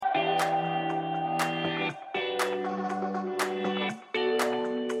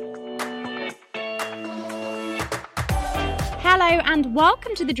Hello and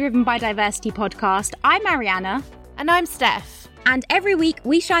welcome to the Driven by Diversity podcast. I'm Mariana. And I'm Steph. And every week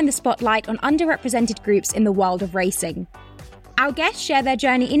we shine the spotlight on underrepresented groups in the world of racing. Our guests share their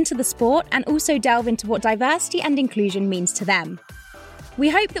journey into the sport and also delve into what diversity and inclusion means to them. We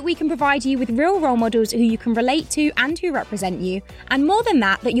hope that we can provide you with real role models who you can relate to and who represent you, and more than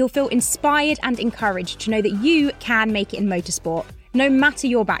that, that you'll feel inspired and encouraged to know that you can make it in motorsport, no matter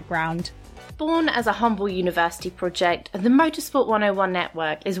your background. Born as a humble university project, the Motorsport 101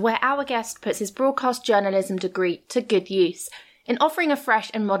 Network is where our guest puts his broadcast journalism degree to good use in offering a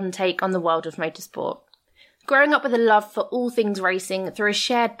fresh and modern take on the world of motorsport. Growing up with a love for all things racing through a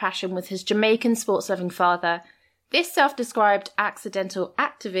shared passion with his Jamaican sports-loving father, this self-described accidental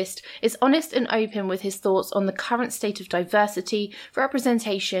activist is honest and open with his thoughts on the current state of diversity,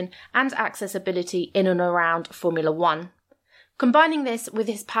 representation and accessibility in and around Formula One. Combining this with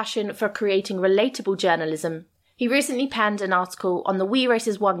his passion for creating relatable journalism, he recently penned an article on the We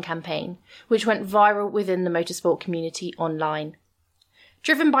Races One campaign, which went viral within the motorsport community online.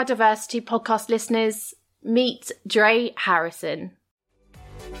 Driven by Diversity podcast listeners, meet Dre Harrison.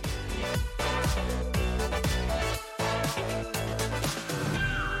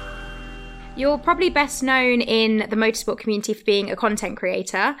 You're probably best known in the motorsport community for being a content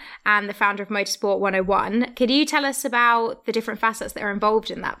creator and the founder of Motorsport 101. Could you tell us about the different facets that are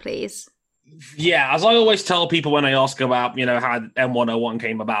involved in that, please? Yeah, as I always tell people when I ask about, how M101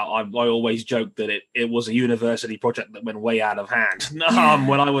 came about, I always joke that it was a university project that went way out of hand.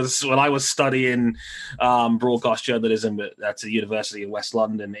 When I was studying broadcast journalism at the University of West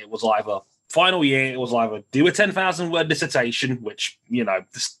London, it was either final year, it was either do a 10,000 word dissertation, which,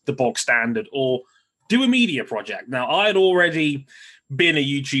 the bog standard, or do a media project. Now, I had already been a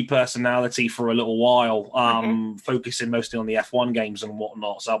YouTube personality for a little while, focusing mostly on the F1 games and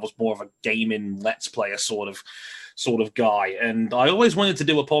whatnot. So I was more of a gaming Let's Player sort of guy. And I always wanted to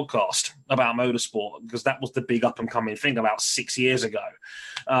do a podcast about motorsport because that was the big up and coming thing about 6 years ago.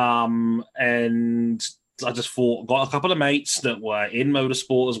 And I just got a couple of mates that were in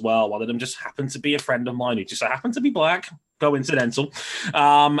motorsport as well. One of them just happened to be a friend of mine who just happened to be black, coincidental.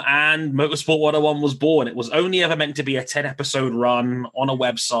 And Motorsport 101 was born. It was only ever meant to be a 10-episode run on a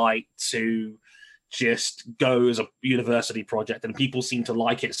website to just go as a university project. And people seemed to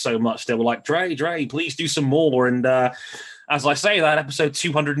like it so much. They were like, Dre, please do some more. And as I say, that episode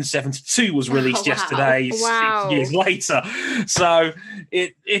 272 was released yesterday, 6 years later. So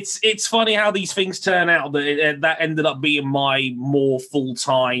it's funny how these things turn out. That ended up being my more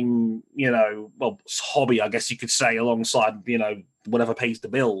full-time, hobby, I guess you could say, alongside, whatever pays the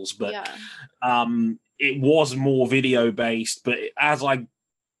bills. But it was more video-based. But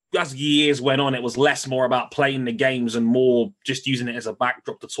as years went on, it was more about playing the games and more just using it as a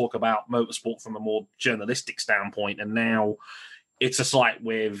backdrop to talk about motorsport from a more journalistic standpoint. And now it's a site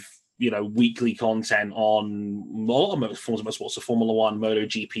with, weekly content on a lot of forms of motorsport. So Formula One,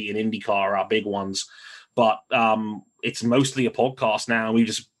 MotoGP and IndyCar are our big ones. But it's mostly a podcast now.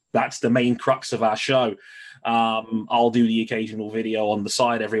 That's the main crux of our show. I'll do the occasional video on the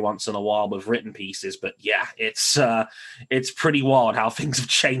side every once in a while with written pieces, but yeah, it's pretty wild how things have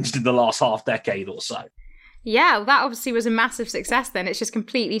changed in the last half decade or so. Yeah, well, that obviously was a massive success then. It's just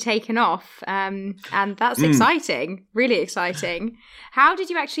completely taken off. And that's exciting, really exciting. How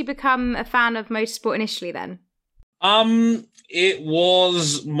did you actually become a fan of motorsport initially then? It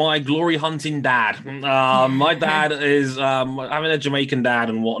was my glory hunting dad. My dad is having a Jamaican dad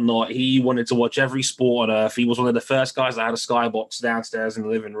and whatnot. He wanted to watch every sport on earth. He was one of the first guys that had a skybox downstairs in the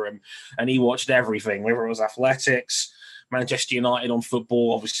living room, and he watched everything, whether it was athletics, Manchester United on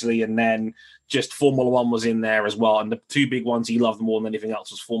football, obviously, and then just Formula One was in there as well. And the two big ones he loved more than anything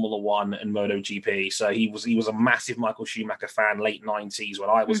else was Formula One and MotoGP. So he was a massive Michael Schumacher fan, late 90s when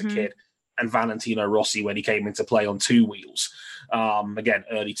I was a kid, and Valentino Rossi when he came into play on two wheels. Again,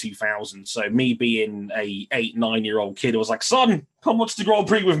 early 2000s. So me being a 8-9-year-old kid, I was like, son, come watch the Grand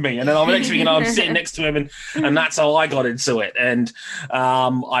Prix with me. And then next thing you know, I'm sitting next to him, and that's how I got into it. And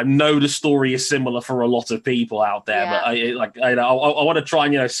I know the story is similar for a lot of people out there, but I want to try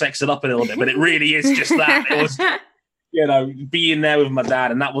and sex it up a little bit, but it really is just that. It was being there with my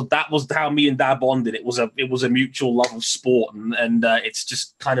dad, and that was how me and dad bonded. It was a mutual love of sport, and it's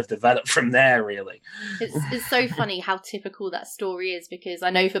just kind of developed from there, really. It's so funny how typical that story is, because I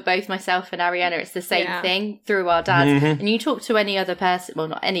know for both myself and Ariana, it's the same thing through our dads. And you talk to any other person, well,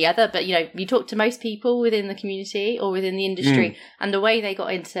 not any other, but you talk to most people within the community or within the industry, and the way they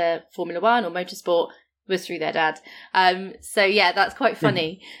got into Formula One or motorsport was through their dad. So yeah, that's quite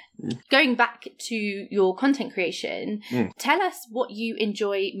funny. Going back to your content creation, tell us what you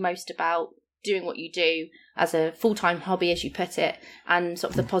enjoy most about doing what you do as a full-time hobby, as you put it, and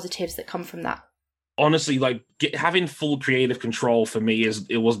sort of the positives that come from that? Honestly, like having full creative control for me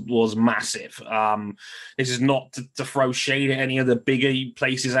was massive. This is not to throw shade at any of the bigger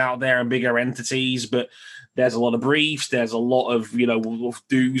places out there and bigger entities, but there's a lot of briefs, there's a lot of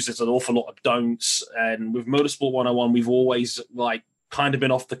do's, there's an awful lot of don'ts. And with Motorsport 101, we've always like kind of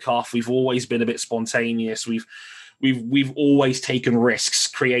been off the cuff. We've always been a bit spontaneous. We've always taken risks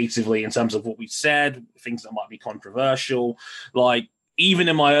creatively in terms of what we've said, things that might be controversial, like. Even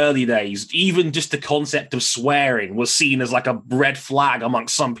in my early days, even just the concept of swearing was seen as like a red flag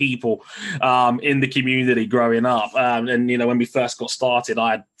amongst some people in the community growing up. And, when we first got started,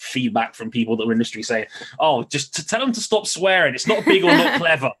 I had feedback from people that were in the industry saying, oh, just to tell them to stop swearing. It's not big or not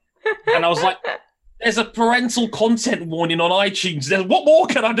clever. And I was like, there's a parental content warning on iTunes. What more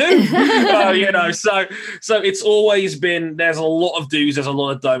can I do? So it's always been, there's a lot of do's, there's a lot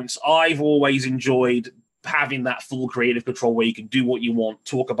of don'ts. I've always enjoyed having that full creative control where you can do what you want,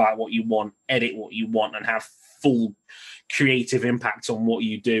 talk about what you want, edit what you want, and have full creative impact on what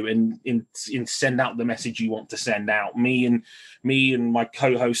you do and in send out the message you want to send out. Me and my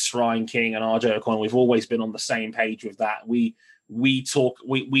co-hosts Ryan King and RJ O'Connor, we've always been on the same page with that. We've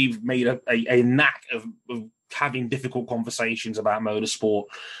made a knack of having difficult conversations about motorsport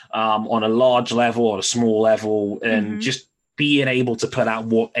on a large level or a small level, and just being able to put out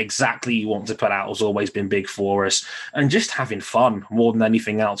what exactly you want to put out has always been big for us, and just having fun more than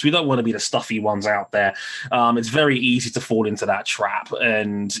anything else. We don't want to be the stuffy ones out there. It's very easy to fall into that trap.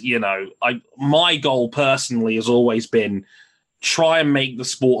 And, my goal personally has always been try and make the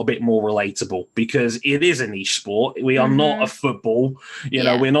sport a bit more relatable, because it is a niche sport. We are not a football,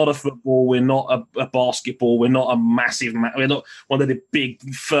 we're not a football, we're not a basketball, we're not a massive, we're not one of the big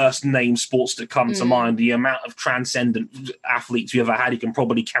first name sports that come to mind. The amount of transcendent athletes we ever had, you can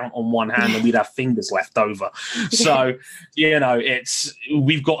probably count on one hand, and we'd have fingers left over. So,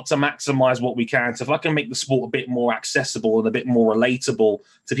 we've got to maximize what we can. So if I can make the sport a bit more accessible and a bit more relatable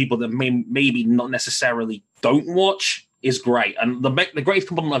to people that maybe not necessarily don't watch, is great. And the greatest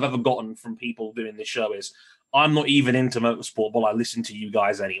compliment I've ever gotten from people doing this show is, I'm not even into motorsport, but I listen to you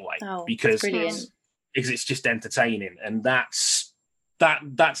guys anyway, because it's just entertaining. And that's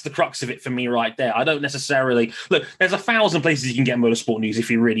the crux of it for me right there. I don't necessarily look. There's 1,000 places you can get motorsport news if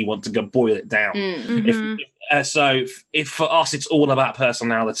you really want to go boil it down. If for us, it's all about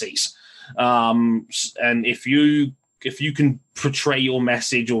personalities, and if you can portray your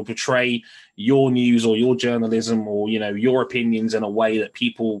message or portray your news or your journalism or your opinions in a way that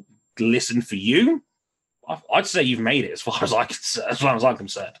people listen for you, I'd say you've made it as far as I'm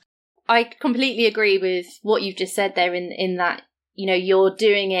concerned. I completely agree with what you've just said there in that you're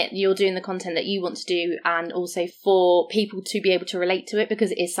doing the content that you want to do, and also for people to be able to relate to it,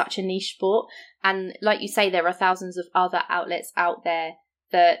 because it is such a niche sport. And like you say, there are thousands of other outlets out there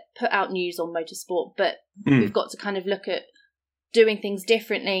that put out news on motorsport, but we've got to kind of look at doing things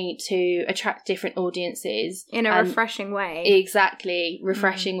differently to attract different audiences in a refreshing way. Exactly,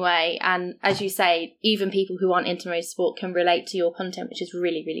 refreshing way. And as you say, even people who aren't into motorsport can relate to your content, which is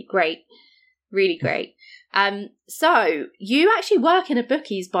really, really great. Really great. So you actually work in a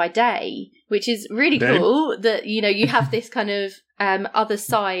bookies by day, which is really cool that, you have this kind of other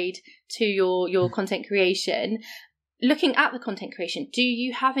side to your content creation. Looking at the content creation, do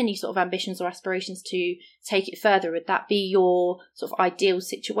you have any sort of ambitions or aspirations to take it further? Would that be your sort of ideal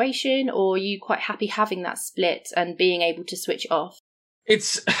situation, or are you quite happy having that split and being able to switch off?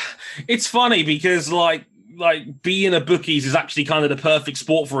 It's funny because like being a bookies is actually kind of the perfect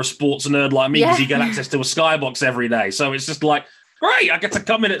sport for a sports nerd like me, because you get access to a skybox every day. So it's just like, great, I get to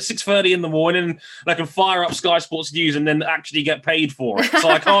come in at 6:30 in the morning and I can fire up Sky Sports News and then actually get paid for it. So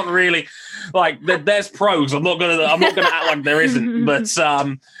I can't really there's pros. I'm not gonna act like there isn't, but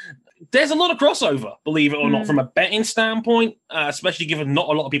there's a lot of crossover, believe it or not, from a betting standpoint, especially given not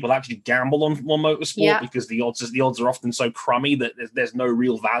a lot of people actually gamble on motorsport, because the odds are often so crummy that there's no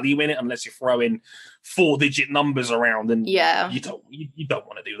real value in it unless you throw in 4-digit numbers around, and you don't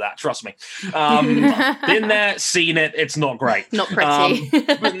want to do that. Trust me. Been there, seen it. It's not great. Not pretty.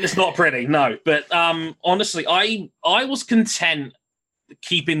 It's not pretty. No, but honestly, I was content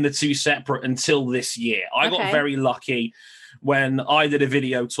keeping the two separate until this year. I got very lucky when I did a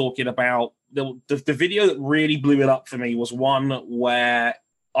video talking about the video that really blew it up for me was one where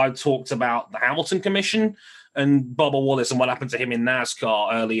I talked about the Hamilton Commission and Bubba Wallace and what happened to him in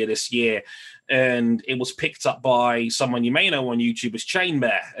NASCAR earlier this year. And it was picked up by someone you may know on YouTube as Chain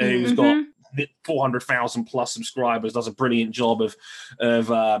Bear, who's got 400,000 plus subscribers, does a brilliant job of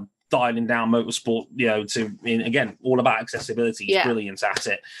dialing down motorsport, again, all about accessibility. He's brilliant at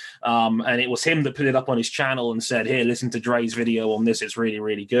it. And it was him that put it up on his channel and said, here, listen to Dre's video on this. It's really,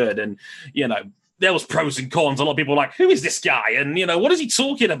 really good. And, there was pros and cons. A lot of people were like, who is this guy? And, what is he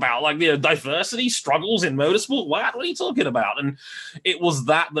talking about? Like, diversity struggles in motorsport? What are you talking about? And it was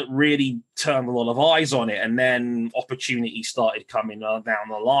that really turned a lot of eyes on it. And then opportunities started coming down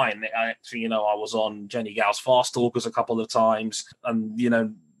the line. I was on Jenny Gow's Fast Talkers a couple of times.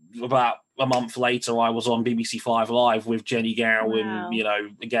 And, about a month later, I was on BBC 5 Live with Jenny Gow and,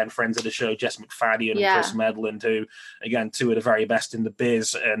 again, friends of the show, Jess McFadden and Chris Medland, who, again, two of the very best in the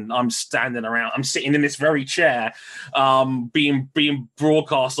biz. And I'm sitting in this very chair, being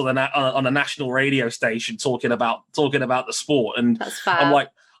broadcast on a national radio station talking about the sport. And that's fab. I'm like,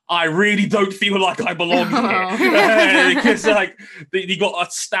 I really don't feel like I belong here because you got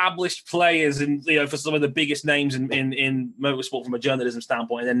established players and for some of the biggest names in motorsport from a journalism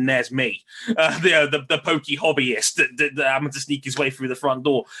standpoint, and then there's me, the pokey hobbyist that having to sneak his way through the front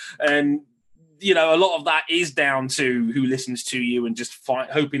door. And a lot of that is down to who listens to you and just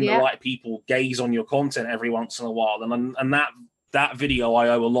hoping the right people gaze on your content every once in a while. And that video I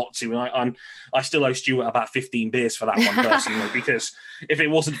owe a lot to, and I still owe Stuart about 15 beers for that one personally, because if it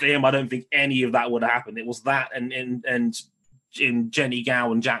wasn't for him, I don't think any of that would have happened. It was that and in Jenny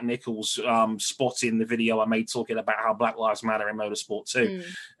Gow and Jack Nichols spot in the video I made talking about how Black Lives Matter in motorsport too.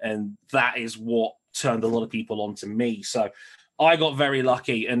 And that is what turned a lot of people onto me. So I got very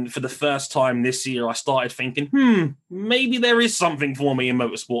lucky. And for the first time this year, I started thinking, maybe there is something for me in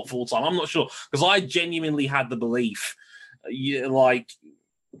motorsport full time. I'm not sure, because I genuinely had the belief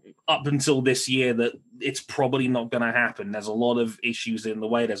up until this year that it's probably not going to happen. There's a lot of issues in the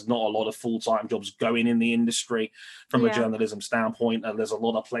way. There's not a lot of full-time jobs going in the industry from a journalism standpoint. And there's a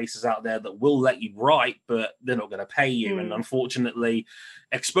lot of places out there that will let you write, but they're not going to pay you. And unfortunately,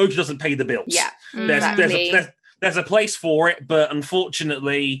 exposure doesn't pay the bills. Yeah, there's a place for it, but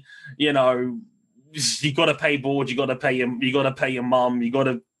unfortunately, you got to pay board, you got to pay your mum, you got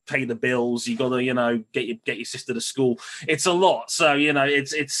to pay the bills, you got to get your sister to school. It's a lot, so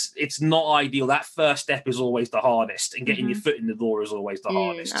it's not ideal. That first step is always the hardest, and getting your foot in the door is always the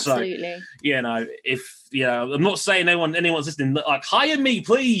hardest. Absolutely. So if I'm not saying anyone's listening, like, hire me,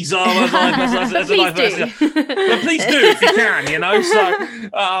 please. As a Please do. But please do if you can.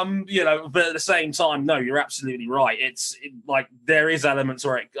 So but at the same time, no, you're absolutely right. It's like there is elements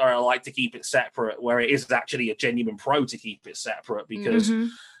where I like to keep it separate, where it is actually a genuine pro to keep it separate, because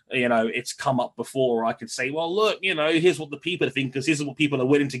it's come up before. I could say, well, look, here's what the people think, because here's what people are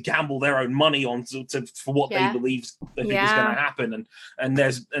willing to gamble their own money on for what they believe is going to happen. And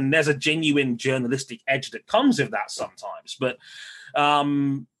there's a genuine journalistic edge that comes with that sometimes. But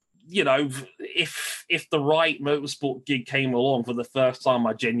if the right motorsport gig came along for the first time,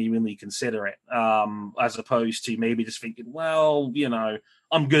 I genuinely consider it, as opposed to maybe just thinking, well,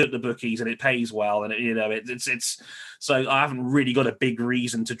 I'm good at the bookies and it pays well, and it's so I haven't really got a big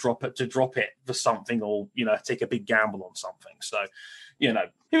reason to drop it for something, or take a big gamble on something. So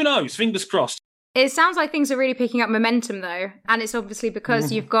who knows? Fingers crossed. It sounds like things are really picking up momentum, though. And it's obviously because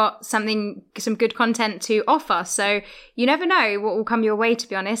you've got some good content to offer. So you never know what will come your way, to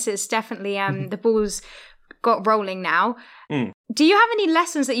be honest. It's definitely the ball's got rolling now. Do you have any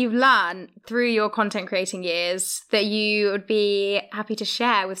lessons that you've learned through your content creating years that you would be happy to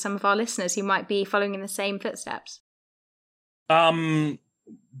share with some of our listeners who might be following in the same footsteps?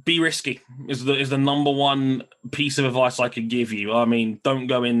 Be risky is the number one piece of advice I could give you. I mean, don't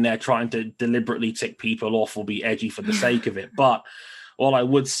go in there trying to deliberately tick people off or be edgy for the sake of it. But all I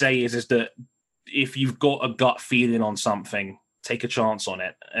would say is that if you've got a gut feeling on something, take a chance on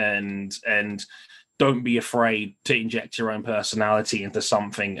it, and don't be afraid to inject your own personality into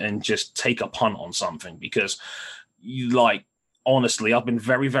something and just take a punt on something, because honestly, I've been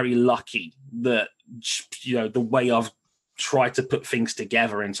very, very lucky that the way I've try to put things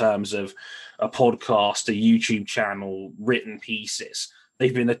together in terms of a podcast, a YouTube channel, written pieces.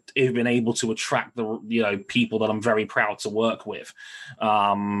 They've been able to attract the people that I'm very proud to work with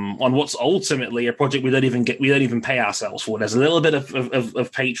on what's ultimately a project we don't even pay ourselves for. There's a little bit of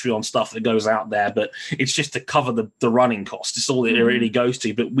Patreon stuff that goes out there, but it's just to cover the running costs. It's all it really goes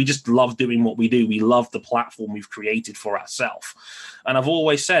to. But we just love doing what we do. We love the platform we've created for ourselves. And I've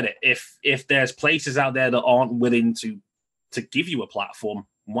always said it: if there's places out there that aren't willing to give you a platform,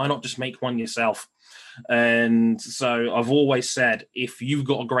 why not just make one yourself? And so I've always said, if you've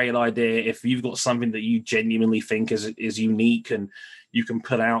got a great idea, if you've got something that you genuinely think is unique and you can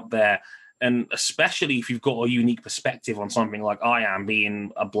put out there, and especially if you've got a unique perspective on something like I am,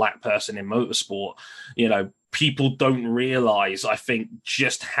 being a black person in motorsport, people don't realize, I think,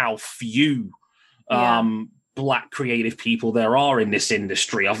 just how few Black creative people there are in this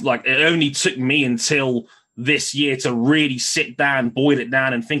industry. It only took me until this year to really sit down, boil it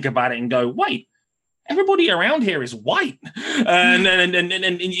down, and think about it and go, wait, everybody around here is white. And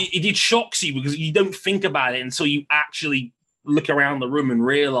it shocks you because you don't think about it until you actually look around the room and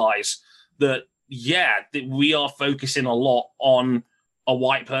realize that, that we are focusing a lot on a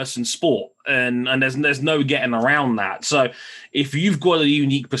white person's sport, and there's no getting around that. So if you've got a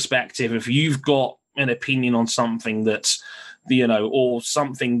unique perspective, if you've got an opinion on something that's, or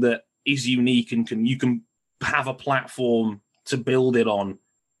something that is unique and you can have a platform to build it on,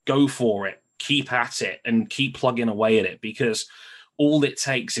 go for it, keep at it, and keep plugging away at it, because all it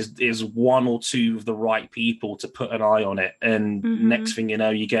takes is one or two of the right people to put an eye on it, and next thing you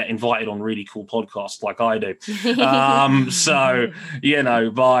know, you get invited on really cool podcasts like I do. So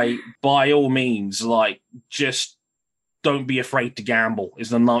by all means, just don't be afraid to gamble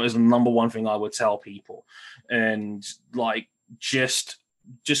is the number one thing I would tell people, and just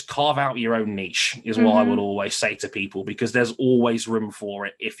carve out your own niche is what I would always say to people, because there's always room for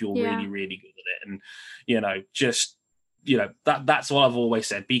it if you're really, really good at it. And that's what I've always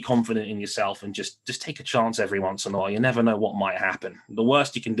said. Be confident in yourself and just take a chance every once in a while. You never know what might happen. The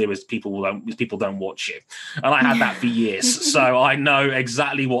worst you can do is people don't watch you. And I had that for years. So I know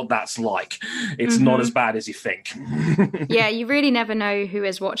exactly what that's like. It's not as bad as you think. Yeah, you really never know who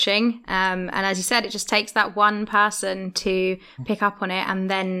is watching. And as you said, it just takes that one person to pick up on it, and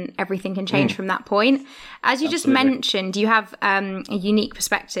then everything can change from that point. As you just mentioned, you have a unique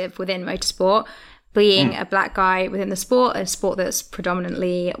perspective within motorsport. Being a Black guy within the sport, a sport that's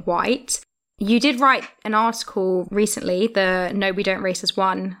predominantly white. You did write an article recently, the No We Don't Race as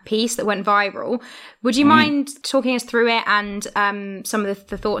One piece that went viral. Would you mind talking us through it and some of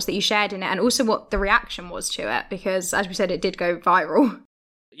the thoughts that you shared in it, and also what the reaction was to it? Because as we said, it did go viral.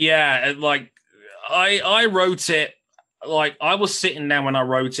 Yeah, I wrote it, I was sitting there when I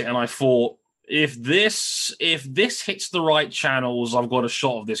wrote it and I thought, if this hits the right channels, I've got a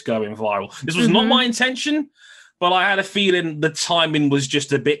shot of this going viral. This was not my intention, but I had a feeling the timing was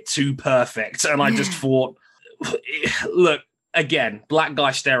just a bit too perfect. And I just thought, look, again, Black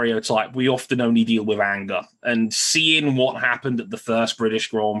guy stereotype, we often only deal with anger. And seeing what happened at the first British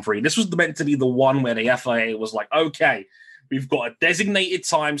Grand Prix, this was meant to be the one where the FIA was like, okay, we've got a designated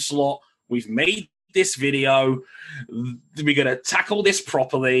time slot. We've made this video, we're going to tackle this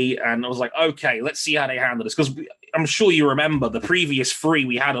properly. And I was like, okay, let's see how they handle this, because I'm sure you remember the previous three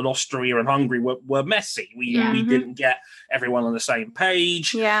we had at Austria and Hungary were messy. We didn't get everyone on the same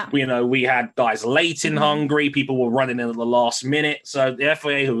page. We had guys late in Hungary, people were running in at the last minute, so the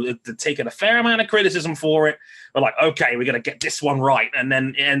FIA, who had taken a fair amount of criticism for it, were like, okay, we're going to get this one right. And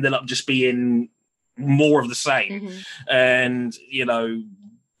then it ended up just being more of the same. And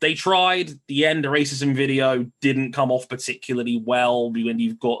they tried. The end of racism video didn't come off particularly well when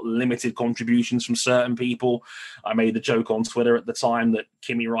you've got limited contributions from certain people. I made the joke on Twitter at the time that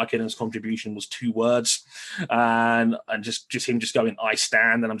Kimi Räikkönen's contribution was 2 words, and just him just going, "I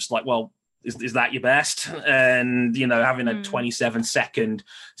stand," and I'm just like, well, is that your best? And having a 27-second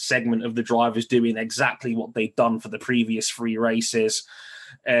segment of the drivers doing exactly what they'd done for the previous 3 races.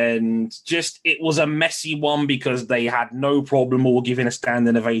 And just, it was a messy one because they had no problem all giving a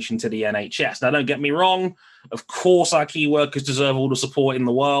standing ovation to the NHS. Now, don't get me wrong. Of course, our key workers deserve all the support in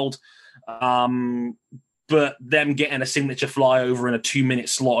the world. But them getting a signature flyover in a 2-minute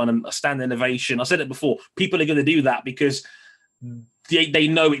slot and a standing ovation, I said it before, people are going to do that because they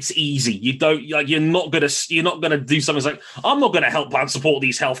know it's easy. You're not gonna do something like, I'm not gonna help and support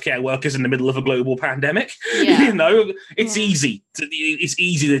these healthcare workers in the middle of a global pandemic. It's easy. It's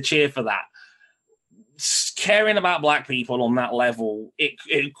easy to cheer for that. Caring about Black people on that level,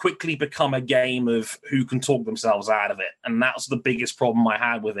 it quickly become a game of who can talk themselves out of it, and that's the biggest problem I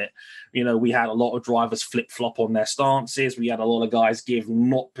had with it. We had a lot of drivers flip-flop on their stances. We had a lot of guys give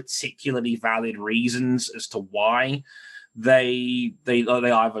not particularly valid reasons as to why they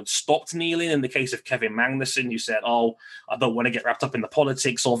either stopped kneeling. In the case of Kevin Magnussen, who said, "Oh, I don't want to get wrapped up in the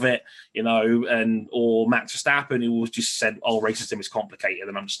politics of it," or Max Verstappen, who was just said, "Oh, racism is complicated,"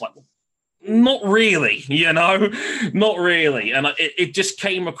 and I'm just like, well, not really, not really. And it just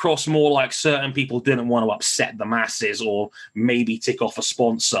came across more like certain people didn't want to upset the masses or maybe tick off a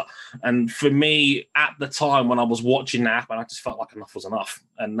sponsor. And for me, at the time when I was watching that happen, I just felt like enough was enough.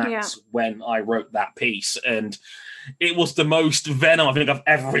 And that's when I wrote that piece. And it was the most venom I think I've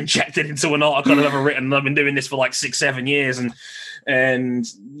ever injected into an article I've ever written. I've been doing this for like 6-7 years. And And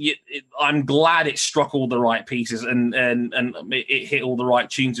I'm glad it struck all the right pieces and it hit all the right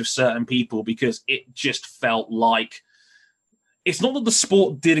tunes with certain people, because it just felt like, it's not that the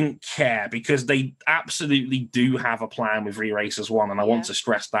sport didn't care, because they absolutely do have a plan with Re-Racers 1, and I want to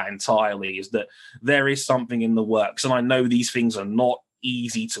stress that entirely, is that there is something in the works. And I know these things are not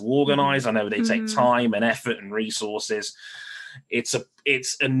easy to organize. I know they take time and effort and resources. It's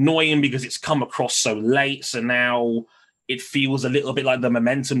annoying because it's come across so late, so now it feels a little bit like the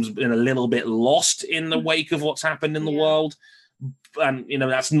momentum's been a little bit lost in the wake of what's happened in the world. And,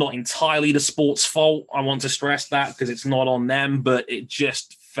 that's not entirely the sport's fault. I want to stress that, because it's not on them, but it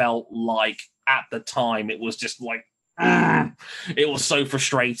just felt like at the time, it was just like, it was so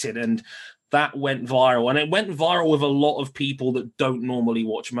frustrating. And that went viral, and it went viral with a lot of people that don't normally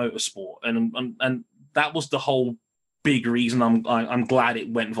watch motorsport. And that was the whole big reason I'm glad it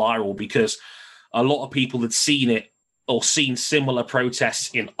went viral, because a lot of people had seen it or seen similar protests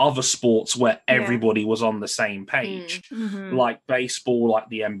in other sports where everybody was on the same page, like baseball, like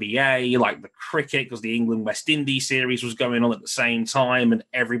the NBA, like the cricket, because the England-West Indies series was going on at the same time, and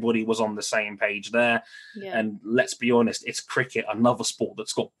everybody was on the same page there. And let's be honest, it's cricket, another sport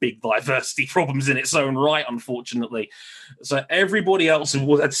that's got big diversity problems in its own right, unfortunately. So everybody else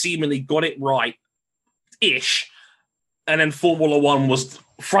had seemingly got it right-ish, and then Formula One was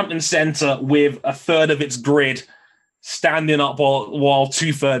front and center with a third of its grid standing up while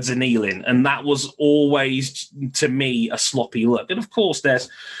 2/3 are kneeling. And that was always, to me, a sloppy look. And of course,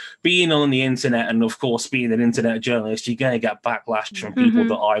 there's being on the internet, and of course, being an internet journalist, you're going to get backlash from people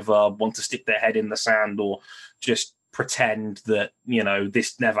that either want to stick their head in the sand or just pretend that,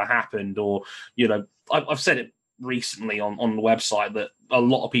 this never happened. Or, I've said it recently on the website that a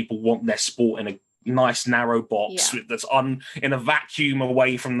lot of people want their sport in a nice narrow box that's in a vacuum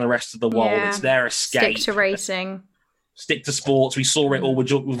away from the rest of the world. It's their escape. Stick to racing. Stick to sports. We saw it all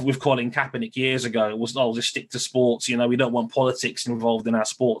with Colin Kaepernick years ago. It was, just stick to sports. We don't want politics involved in our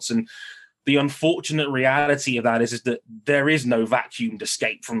sports. And the unfortunate reality of that is that there is no vacuumed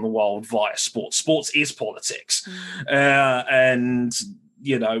escape from the world via sports. Sports is politics. And,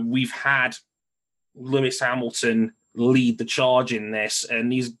 we've had Lewis Hamilton lead the charge in this,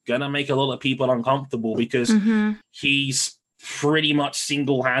 and he's going to make a lot of people uncomfortable, because he's pretty much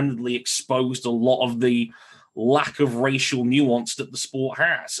single-handedly exposed a lot of the lack of racial nuance that the sport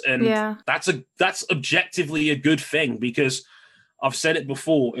has. And that's objectively a good thing, because I've said it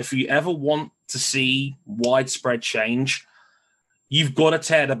before, if you ever want to see widespread change, you've got to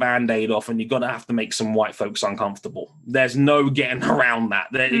tear the Band-Aid off, and you've got to have to make some white folks uncomfortable. There's no getting around that.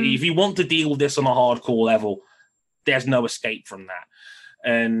 If you want to deal with this on a hardcore level, there's no escape from that.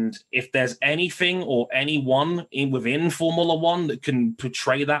 And if there's anything or anyone within Formula One that can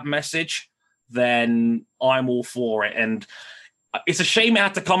portray that message, then I'm all for it. And it's a shame it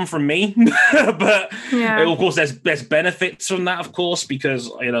had to come from me, but of course there's benefits from that, of course, because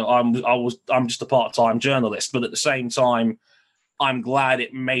I'm just a part-time journalist, but at the same time, I'm glad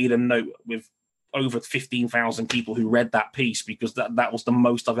it made a note with over 15,000 people who read that piece, because that was the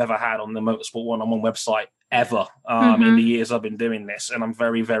most I've ever had on the Motorsport 101 website ever in the years I've been doing this. And I'm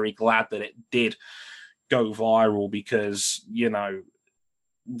very, very glad that it did go viral, because,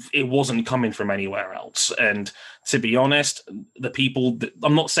 it wasn't coming from anywhere else. And to be honest,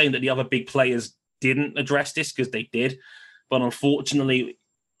 I'm not saying that the other big players didn't address this, because they did, but unfortunately,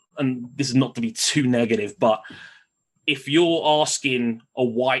 and this is not to be too negative, but if you're asking a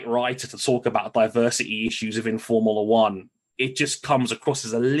white writer to talk about diversity issues within Formula One, it just comes across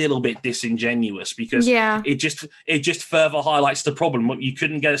as a little bit disingenuous, because it just further highlights the problem. You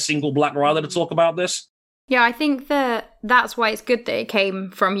couldn't get a single black rider to talk about this. Yeah, I think that's why it's good that it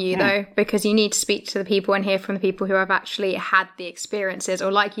came from you, though, because you need to speak to the people and hear from the people who have actually had the experiences.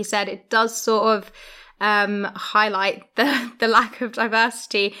 Or like you said, it does sort of highlight the lack of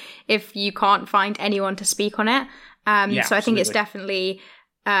diversity if you can't find anyone to speak on it. So I think it's definitely,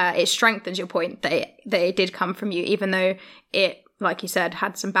 it strengthens your point that it did come from you, even though it, like you said,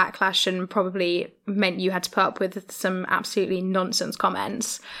 had some backlash and probably meant you had to put up with some absolutely nonsense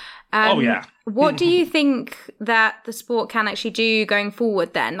comments. What do you think that the sport can actually do going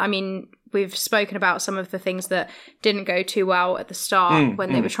forward then? I mean, we've spoken about some of the things that didn't go too well at the start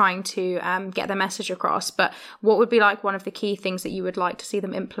when they were trying to get their message across, but what would be like one of the key things that you would like to see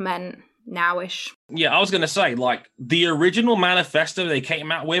them implement nowish? Yeah, I was going to say, like, the original manifesto they came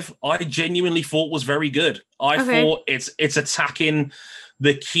out with, I genuinely thought was very good. I thought it's attacking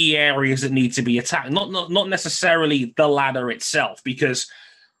the key areas that need to be attacked, not necessarily the ladder itself, because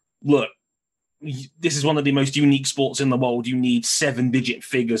look, this is one of the most unique sports in the world. You need 7-digit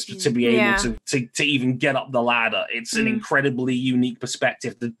figures to be able to even get up the ladder. It's an incredibly unique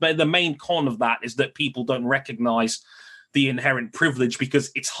perspective. The main con of that is that people don't recognize the inherent privilege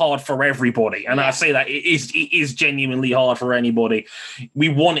because it's hard for everybody. And I say that it is genuinely hard for anybody. We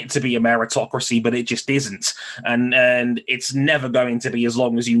want it to be a meritocracy, but it just isn't. And it's never going to be as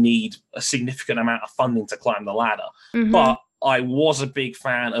long as you need a significant amount of funding to climb the ladder. But I was a big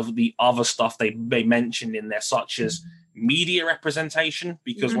fan of the other stuff they mentioned in there, such as media representation,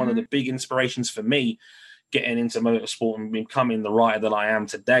 because one of the big inspirations for me getting into motorsport and becoming the writer that I am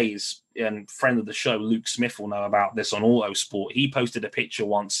today is, and friend of the show, Luke Smith, will know about this on Autosport. He posted a picture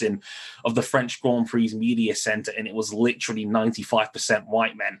once of the French Grand Prix media center, and it was literally 95%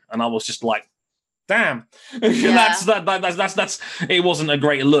 white men. And I was just like, damn, that's it wasn't a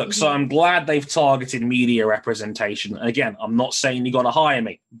great look. So I'm glad they've targeted media representation. Again, I'm not saying you got to hire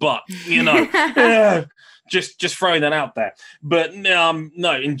me, but just throwing that out there. But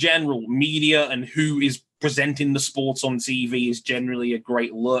no, in general, media and who is presenting the sports on TV is generally a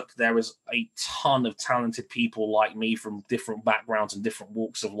great look. There is a ton of talented people like me from different backgrounds and different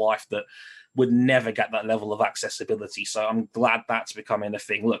walks of life that would never get that level of accessibility. So I'm glad that's becoming a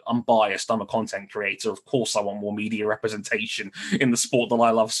thing. Look, I'm biased. I'm a content creator. Of course, I want more media representation in the sport that I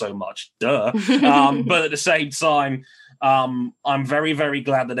love so much. Duh. But at the same time, I'm very, very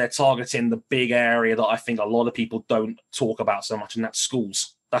glad that they're targeting the big area that I think a lot of people don't talk about so much, and that's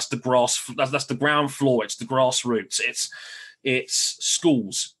schools. That's the that's the ground floor. It's the grassroots. It's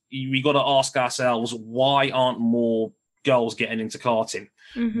schools. We got to ask ourselves, why aren't more girls getting into karting?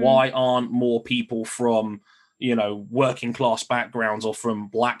 Why aren't more people from, working class backgrounds or from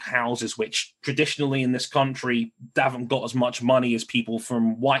black houses, which traditionally in this country haven't got as much money as people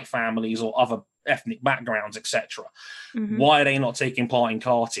from white families or other ethnic backgrounds, etc. Why are they not taking part in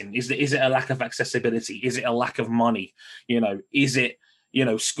karting? Is it a lack of accessibility? Is it a lack of money? Is it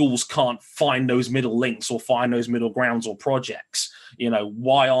schools can't find those middle links or find those middle grounds or projects?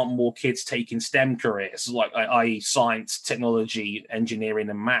 Why aren't more kids taking STEM careers, like i.e. science, technology, engineering,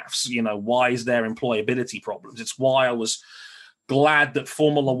 and maths? Why is there employability problems? It's why I was glad that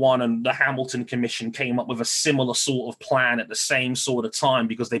Formula One and the Hamilton Commission came up with a similar sort of plan at the same sort of time,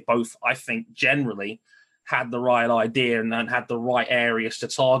 because they both, I think, generally had the right idea and had the right areas to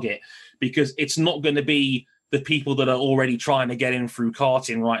target. Because it's not going to be the people that are already trying to get in through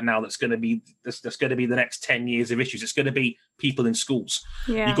karting right now that's going to be the next 10 years of issues. It's going to be people in schools.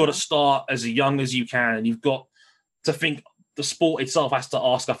 You've got to start as young as you can, and you've got to think the sport itself has to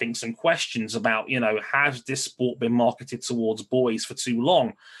ask, I think, some questions about, has this sport been marketed towards boys for too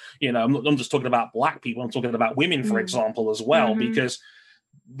long? I'm not just talking about black people. I'm talking about women, for example, as well, because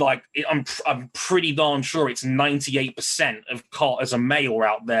I'm pretty darn sure it's 98% of karters are male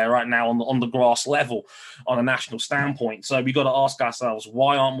out there right now on the grass level on a national standpoint. So we got to ask ourselves,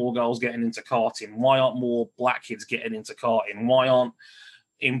 why aren't more girls getting into karting? Why aren't more black kids getting into karting? Why aren't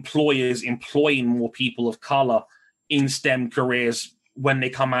employers employing more people of color in STEM careers when they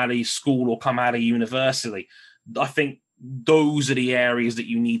come out of school or come out of university? I think those are the areas that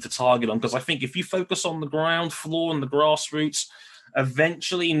you need to target on, because I think if you focus on the ground floor and the grassroots,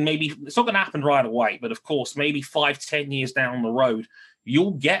 eventually, maybe it's not going to happen right away, but of course, maybe 5-10 years down the road,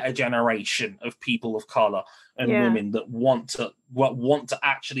 you'll get a generation of people of color and women that want to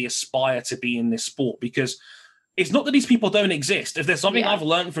actually aspire to be in this sport. Because it's not that these people don't exist. If there's something I've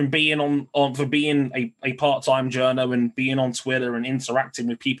learned from being for being a part-time journo and being on Twitter and interacting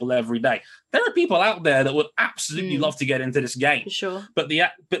with people every day, there are people out there that would absolutely love to get into this game. For sure. But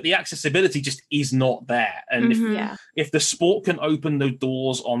the accessibility just is not there. And if the sport can open the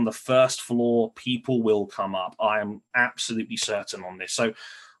doors on the first floor, people will come up. I am absolutely certain on this. So,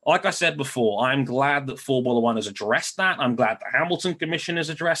 like I said before, I'm glad that Formula One has addressed that. I'm glad the Hamilton Commission has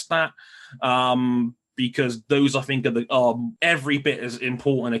addressed that. Because those, I think, are every bit as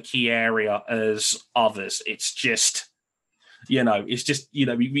important a key area as others. It's just,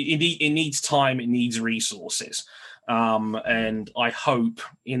 it needs time, it needs resources. And I hope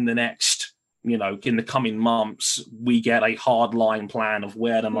in the next, in the coming months, we get a hard line plan of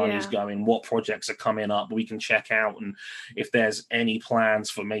where the money's going, what projects are coming up, we can check out, and if there's any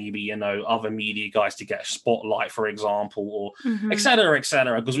plans for maybe, other media guys to get a spotlight, for example, or et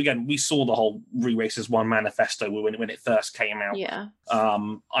cetera, because again, we saw the whole Re-Racers One manifesto when it first came out.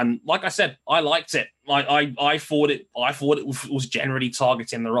 And like I said, I liked it. I thought it was generally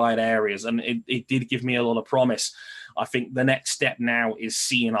targeting the right areas, and it did give me a lot of promise. I think the next step now is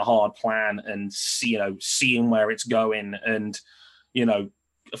seeing a hard plan and seeing where it's going, and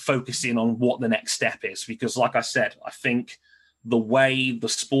focusing on what the next step is. Because, like I said, I think the way the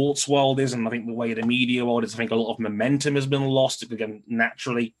sports world is, and I think the way the media world is, I think a lot of momentum has been lost. Again,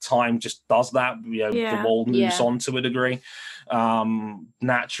 naturally, time just does that. The world moves on to a degree,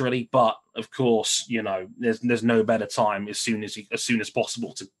 naturally. But of course, there's no better time as soon as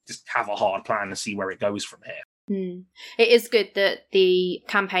possible to just have a hard plan and see where it goes from here. It is good that the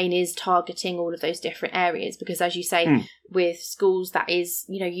campaign is targeting all of those different areas, because as you say, with schools, that is,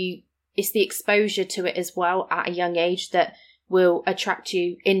 it's the exposure to it as well at a young age that will attract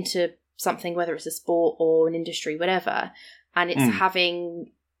you into something, whether it's a sport or an industry, whatever. And it's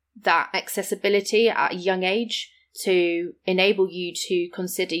having that accessibility at a young age to enable you to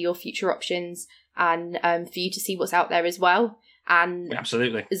consider your future options and for you to see what's out there as well. And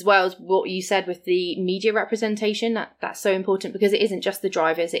absolutely, as well as what you said with the media representation, that's so important, because it isn't just the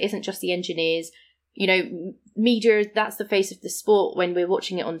drivers, it isn't just the engineers. Media, that's the face of the sport when we're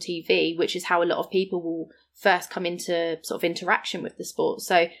watching it on TV, which is how a lot of people will first come into sort of interaction with the sport.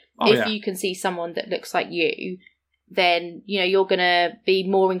 So if you can see someone that looks like you, then, you're going to be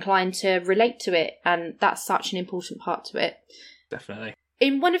more inclined to relate to it. And that's such an important part to it. Definitely.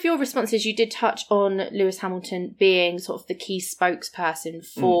 In one of your responses, you did touch on Lewis Hamilton being sort of the key spokesperson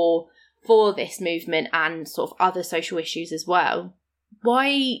for this movement and sort of other social issues as well.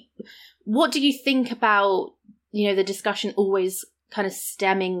 What do you think about, the discussion always kind of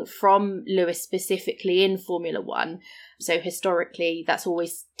stemming from Lewis specifically in Formula One? So historically, that's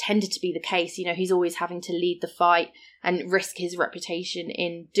always tended to be the case. He's always having to lead the fight and risk his reputation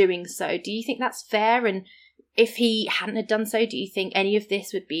in doing so. Do you think that's fair? And if he hadn't have done so, do you think any of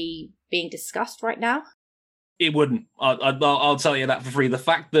this would be being discussed right now? It wouldn't. I'll tell you that for free. The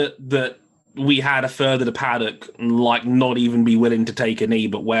fact that we had a further to paddock, like, not even be willing to take a knee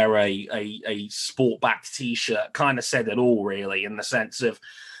but wear a sport-backed T-shirt kind of said it all, really, in the sense of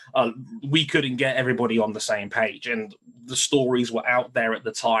we couldn't get everybody on the same page. And the stories were out there at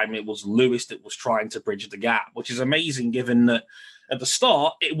the time. It was Lewis that was trying to bridge the gap, which is amazing given that at the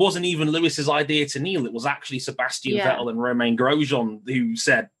start, it wasn't even Lewis's idea to kneel. It was actually Sebastian Vettel and Romain Grosjean who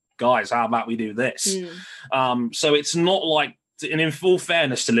said, guys, how about we do this? So it's not like, and in full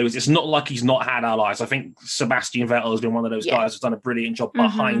fairness to Lewis, it's not like he's not had allies. I think Sebastian Vettel has been one of those guys who's done a brilliant job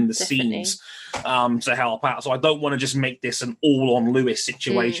behind the scenes to help out. So I don't want to just make this an all-on Lewis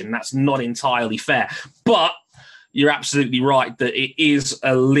situation. That's not entirely fair. But you're absolutely right that it is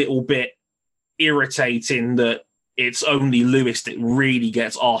a little bit irritating that it's only Lewis that really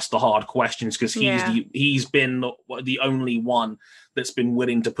gets asked the hard questions, because he's been the only one that's been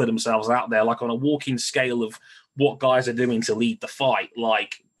willing to put themselves out there, like on a walking scale of what guys are doing to lead the fight.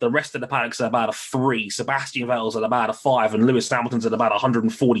 Like, the rest of the paddock's at about a 3, Sebastian Vettel's at about a 5, and Lewis Hamilton's at about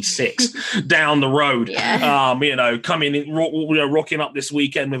 146 down the road. Coming in, rocking up this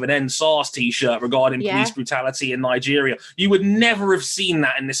weekend with an NSARS t-shirt regarding police brutality in Nigeria. You would never have seen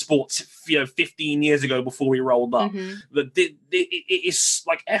that in this sport 15 years ago before we rolled up. It is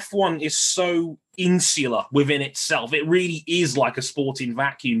like, F1 is so insular within itself. It really is like a sporting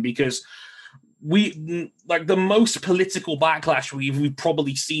vacuum, because we, like, the most political backlash we've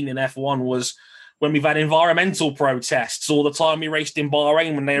probably seen in F1 was when we've had environmental protests, or the time we raced in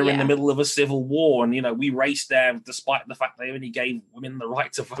Bahrain when they were in the middle of a civil war. And, we raced there despite the fact they only gave women the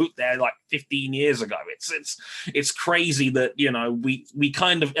right to vote there like 15 years ago. It's crazy that, we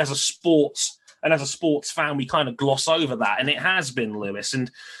kind of, as a sports fan, we kind of gloss over that. And it has been Lewis.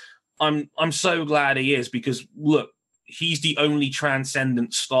 And I'm so glad he is, because look, he's the only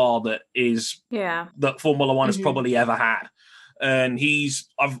transcendent star that Formula One has probably ever had. And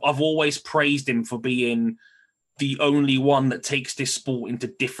I've always praised him for being the only one that takes this sport into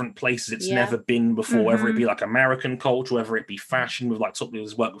different places it's never been before, whether it be like American culture, whether it be fashion, with like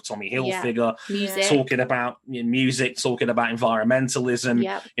his work with Tommy Hilfiger, talking about music, talking about environmentalism,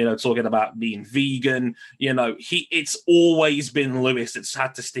 talking about being vegan. It's always been Lewis that's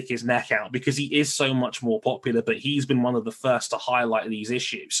had to stick his neck out, because he is so much more popular, but he's been one of the first to highlight these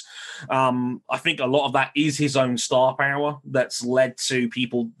issues. I think a lot of that is his own star power that's led to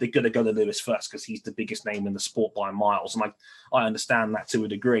people, they're going to go to Lewis first because he's the biggest name in the sport by miles, and I understand that to a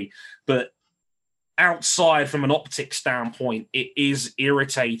degree. But outside from an optic standpoint, it is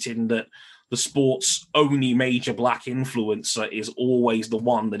irritating that the sport's only major black influencer is always the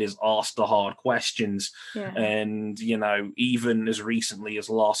one that is asked the hard questions. And even as recently as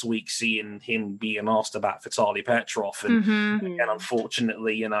last week, seeing him being asked about Vitaly Petrov, and again,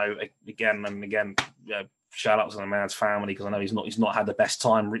 unfortunately, again, shout out to the man's family, because I know he's not had the best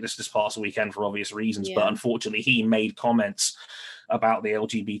time this past weekend for obvious reasons. But unfortunately, he made comments about the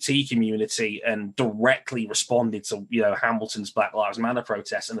LGBT community and directly responded to Hamilton's Black Lives Matter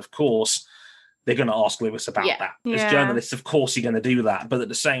protests. And of course, they're going to ask Lewis about that. As journalists, of course, you're going to do that. But at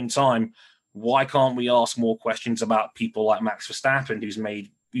the same time, why can't we ask more questions about people like Max Verstappen, who's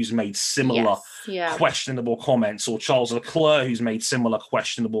made similar questionable comments, or Charles Leclerc, who's made similar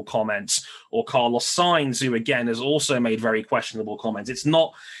questionable comments, or Carlos Sainz, who again has also made very questionable comments. It's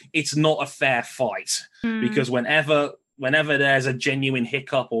not a fair fight, because whenever there's a genuine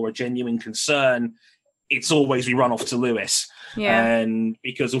hiccup or a genuine concern, it's always we run off to Lewis. And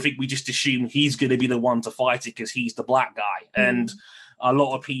because I think we just assume he's going to be the one to fight it because he's the black guy. And a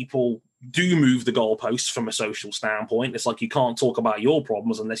lot of people do move the goalposts from a social standpoint. It's like you can't talk about your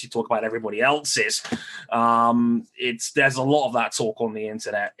problems unless you talk about everybody else's. There's a lot of that talk on the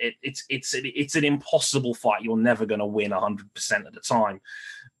internet. It's an impossible fight. You're never going to win 100% of the time.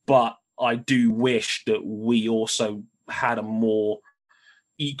 But I do wish that we also had a more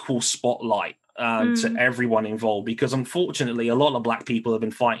equal spotlight to everyone involved, because unfortunately a lot of black people have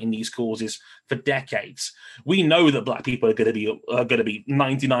been fighting these causes for decades. We know that black people are going to be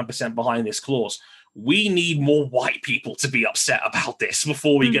 99% behind this cause. We need more white people to be upset about this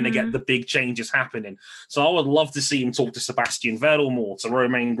before we're going to get the big changes happening. So I would love to see him talk to Sebastian Vettel more, to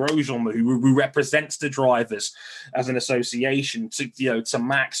Romain Grosjean, who represents the drivers as an association, to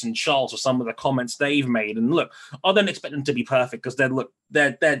Max and Charles for some of the comments they've made. And look, I don't expect them to be perfect, because they're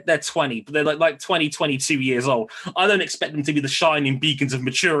 20, but they're like 20, 22 years old. I don't expect them to be the shining beacons of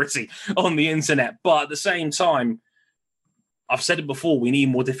maturity on the internet. But at the same time, I've said it before, we need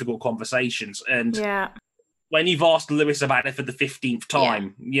more difficult conversations. And when you've asked Lewis about it for the 15th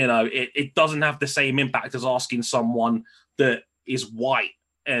time, it doesn't have the same impact as asking someone that is white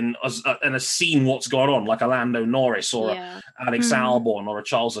and has seen what's going on, like a Lando Norris or Alex Albon or a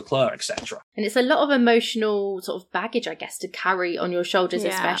Charles Leclerc, etc. And it's a lot of emotional sort of baggage, I guess, to carry on your shoulders,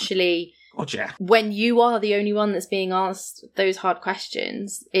 especially when you are the only one that's being asked those hard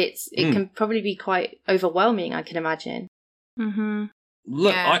questions. It can probably be quite overwhelming, I can imagine.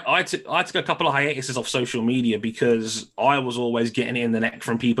 Look, I took a couple of hiatuses off social media because I was always getting it in the neck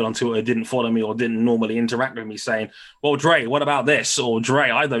from people on Twitter who didn't follow me or didn't normally interact with me, saying, "Well, Dre, what about this?" Or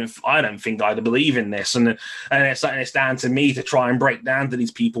 "Dre, I don't think I believe in this." And it's down to me to try and break down to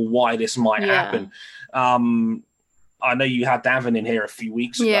these people why this might happen. I know you had Davin in here a few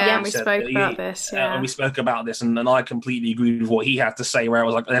weeks ago. Yeah, and we spoke about this. And we spoke about this, and I completely agreed with what he had to say, where I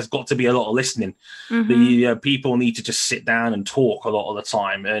was like, there's got to be a lot of listening. The people need to just sit down and talk a lot of the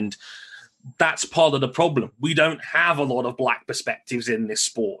time. And that's part of the problem. We don't have a lot of black perspectives in this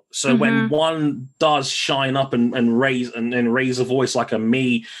sport. So when one does shine up and raise a voice like a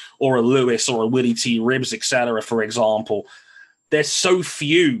me or a Lewis or a Willie T. Ribbs, etc., for example, there's so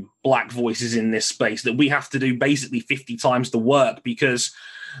few black voices in this space that we have to do basically 50 times the work, because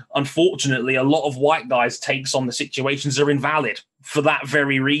unfortunately a lot of white guys' takes on the situations are invalid for that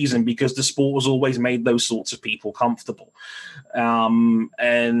very reason, because the sport has always made those sorts of people comfortable.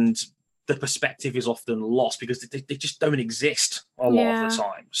 And the perspective is often lost because they just don't exist a lot of the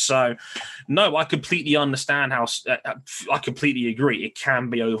time. So, no, I completely understand I completely agree. It can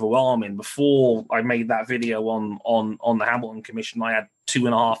be overwhelming. Before I made that video on the Hamilton Commission, I had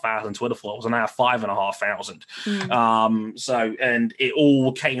 2,500 Twitter followers, and I have 5,500. And it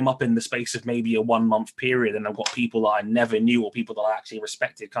all came up in the space of maybe a 1 month period. And I've got people that I never knew or people that I actually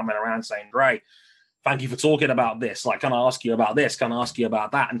respected coming around saying, "Great, thank you for talking about this. Like, can I ask you about this? Can I ask you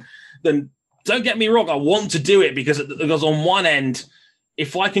about that?" And then, don't get me wrong, I want to do it because on one end,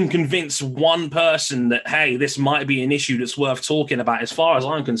 if I can convince one person that, hey, this might be an issue that's worth talking about, as far as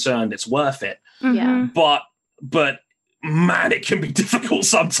I'm concerned, it's worth it. But man, it can be difficult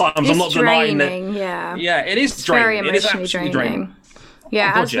sometimes. I'm not denying that. Yeah, it is draining. Very emotionally draining.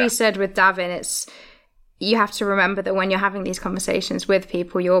 Yeah, as we said with Davin, you have to remember that when you're having these conversations with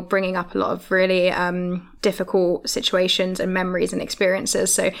people, you're bringing up a lot of really difficult situations and memories and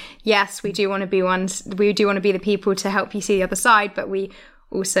experiences. So yes, we do want to be the people to help you see the other side, but we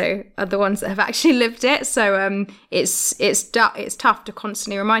also are the ones that have actually lived it. So it's tough to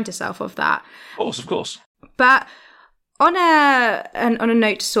constantly remind yourself of that. Of course. But on a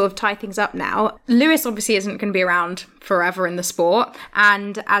note to sort of tie things up now, Lewis obviously isn't going to be around forever in the sport.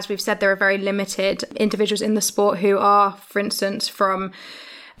 And as we've said, there are very limited individuals in the sport who are, for instance,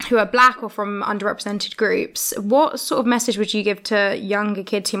 who are black or from underrepresented groups. What sort of message would you give to younger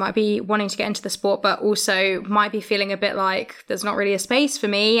kids who might be wanting to get into the sport, but also might be feeling a bit like there's not really a space for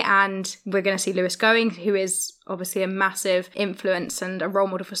me? And we're going to see Lewis going, who is obviously a massive influence and a role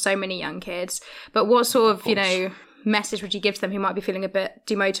model for so many young kids. But what sort of message would you give to them who might be feeling a bit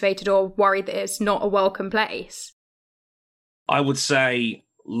demotivated or worried that it's not a welcome place? I would say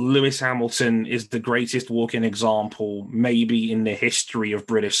Lewis Hamilton is the greatest walking example, maybe in the history of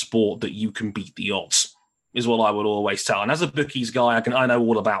British sport, that you can beat the odds, is what I would always tell. And as a bookies guy, I know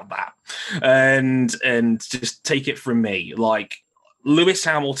all about that. And just take it from me, like, Lewis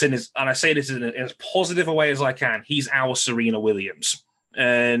Hamilton is, and I say this in as positive a way as I can, he's our Serena Williams.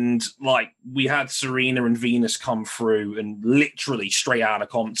 And like, we had Serena and Venus come through and literally straight out of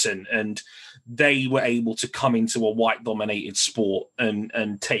Compton, and they were able to come into a white dominated sport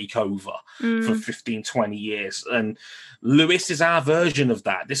and take over for 15, 20 years. And Lewis is our version of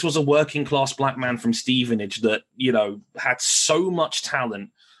that. This was a working class black man from Stevenage that, you know, had so much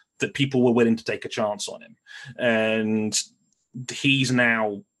talent that people were willing to take a chance on him. And he's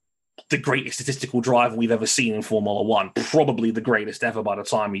now the greatest statistical driver we've ever seen in Formula One, probably the greatest ever by the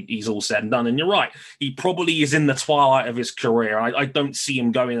time he's all said and done. And you're right, he probably is in the twilight of his career. I don't see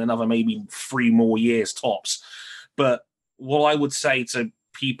him going another maybe 3 more years tops. But what I would say to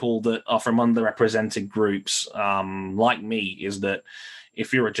people that are from underrepresented groups like me is that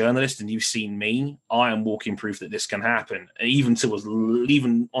if you're a journalist and you've seen me, I am walking proof that this can happen, even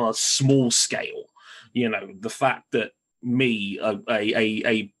on a small scale. You know, the fact that me,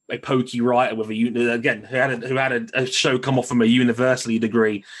 a pokey writer with who had a show come off from a university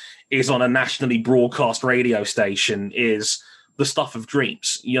degree, is on a nationally broadcast radio station, is the stuff of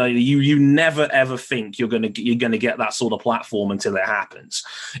dreams. You know, you never ever think you're gonna get that sort of platform until it happens.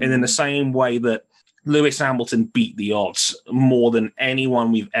 And in the same way that Lewis Hamilton beat the odds more than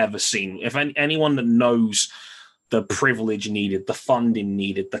anyone we've ever seen. If anyone that knows the privilege needed, the funding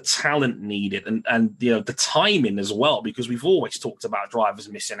needed, the talent needed, and you know, the timing as well, because we've always talked about drivers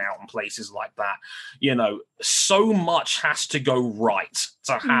missing out on places like that. You know, so much has to go right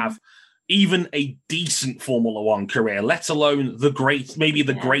to have even a decent Formula One career, let alone maybe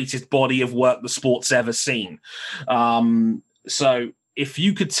the greatest body of work the sport's ever seen. So if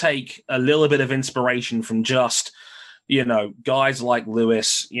you could take a little bit of inspiration from just, you know, guys like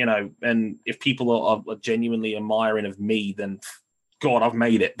Lewis, you know, and if people are genuinely admiring of me, then God, I've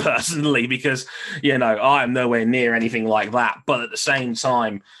made it personally, because, you know, I am nowhere near anything like that. But at the same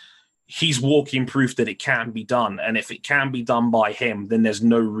time, he's walking proof that it can be done. And if it can be done by him, then there's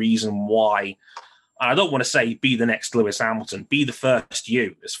no reason why. I don't want to say be the next Lewis Hamilton, be the first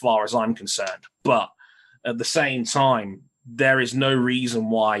you, as far as I'm concerned. But at the same time, there is no reason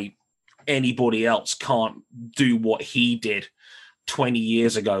why anybody else can't do what he did 20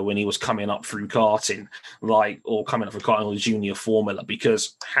 years ago when he was coming up through karting, or coming up through karting or the junior formula,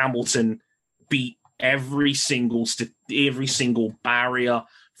 because Hamilton beat every single barrier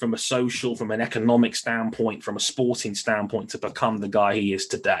from a social, from an economic standpoint, from a sporting standpoint, to become the guy he is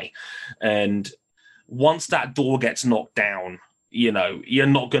today. And once that door gets knocked down, you know, you're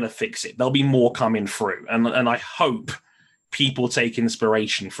not going to fix it. There'll be more coming through. And I hope people take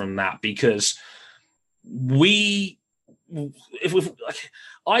inspiration from that, because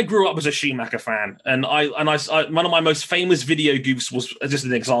I grew up as a Schumacher fan, and I one of my most famous video goofs was just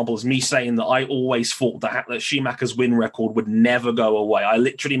an example, is me saying that I always thought that Schumacher's win record would never go away. I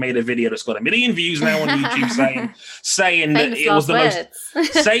literally made a video that's got 1 million views now on YouTube saying that it was the most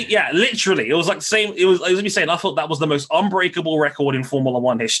literally it was like the same. It was me saying I thought that was the most unbreakable record in Formula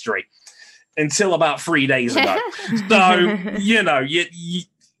One history until about 3 days ago. So, you know, you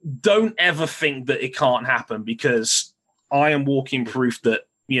don't ever think that it can't happen, because I am walking proof that,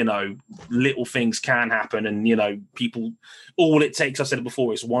 you know, little things can happen. And, you know, people, all it takes, I said it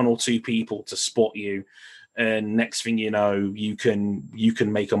before, is 1 or 2 people to spot you. And next thing you know, you can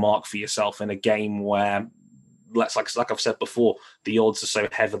make a mark for yourself in a game where, like I've said before, the odds are so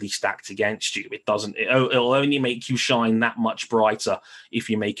heavily stacked against you. It'll only make you shine that much brighter if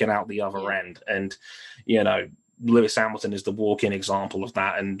you make it out the other end. And, you know, Lewis Hamilton is the walk-in example of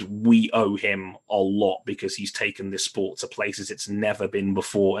that, and we owe him a lot, because he's taken this sport to places it's never been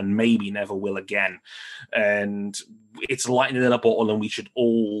before and maybe never will again. And it's lightning in a bottle, and we should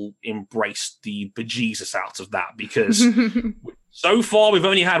all embrace the bejesus out of that, because so far we've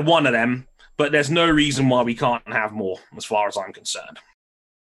only had 1 of them, but there's no reason why we can't have more, as far as I'm concerned.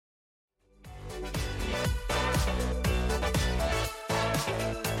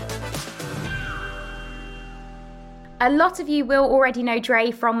 A lot of you will already know Dre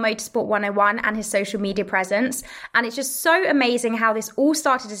from Motorsport 101 and his social media presence. And it's just so amazing how this all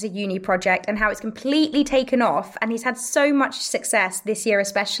started as a uni project and how it's completely taken off. And he's had so much success this year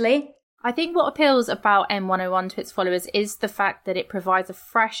especially. I think what appeals about M101 to its followers is the fact that it provides a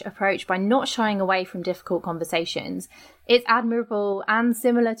fresh approach by not shying away from difficult conversations. It's admirable and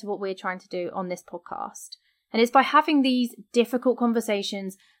similar to what we're trying to do on this podcast. And it's by having these difficult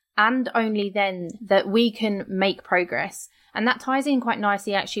conversations and only then that we can make progress. And that ties in quite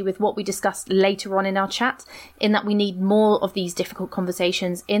nicely actually with what we discussed later on in our chat, in that we need more of these difficult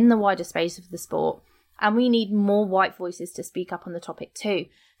conversations in the wider space of the sport. And we need more white voices to speak up on the topic too,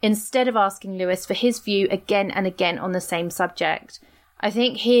 instead of asking Lewis for his view again and again on the same subject. I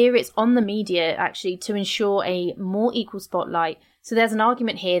think here it's on the media actually to ensure a more equal spotlight. So there's an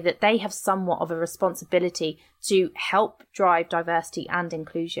argument here that they have somewhat of a responsibility to help drive diversity and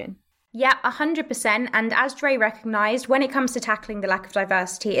inclusion. Yeah, 100%. And as Dre recognised, when it comes to tackling the lack of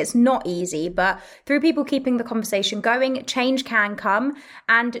diversity, it's not easy, but through people keeping the conversation going, change can come.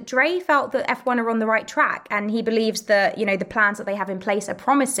 And Dre felt that F1 are on the right track, and he believes that, the plans that they have in place are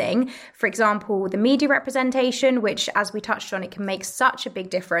promising. For example, the media representation, which, as we touched on, it can make such a big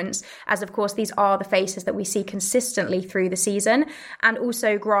difference, as of course, these are the faces that we see consistently through the season, and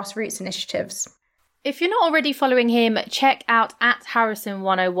also grassroots initiatives. If you're not already following him, check out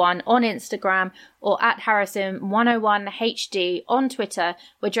 @Harrison101 on Instagram or @Harrison101HD on Twitter,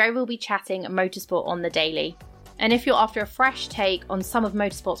 where Dre will be chatting motorsport on the daily. And if you're after a fresh take on some of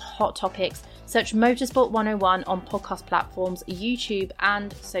motorsport's hot topics, search Motorsport 101 on podcast platforms, YouTube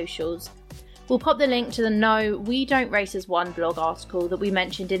and socials. We'll pop the link to the No, We Don't Race as One blog article that we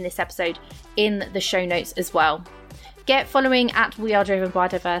mentioned in this episode in the show notes as well. Get following @We Are Driven by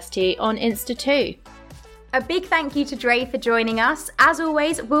Diversity on Insta too. A big thank you to Dre for joining us. As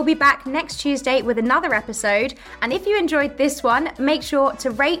always, we'll be back next Tuesday with another episode. And if you enjoyed this one, make sure to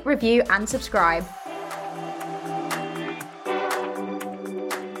rate, review and subscribe.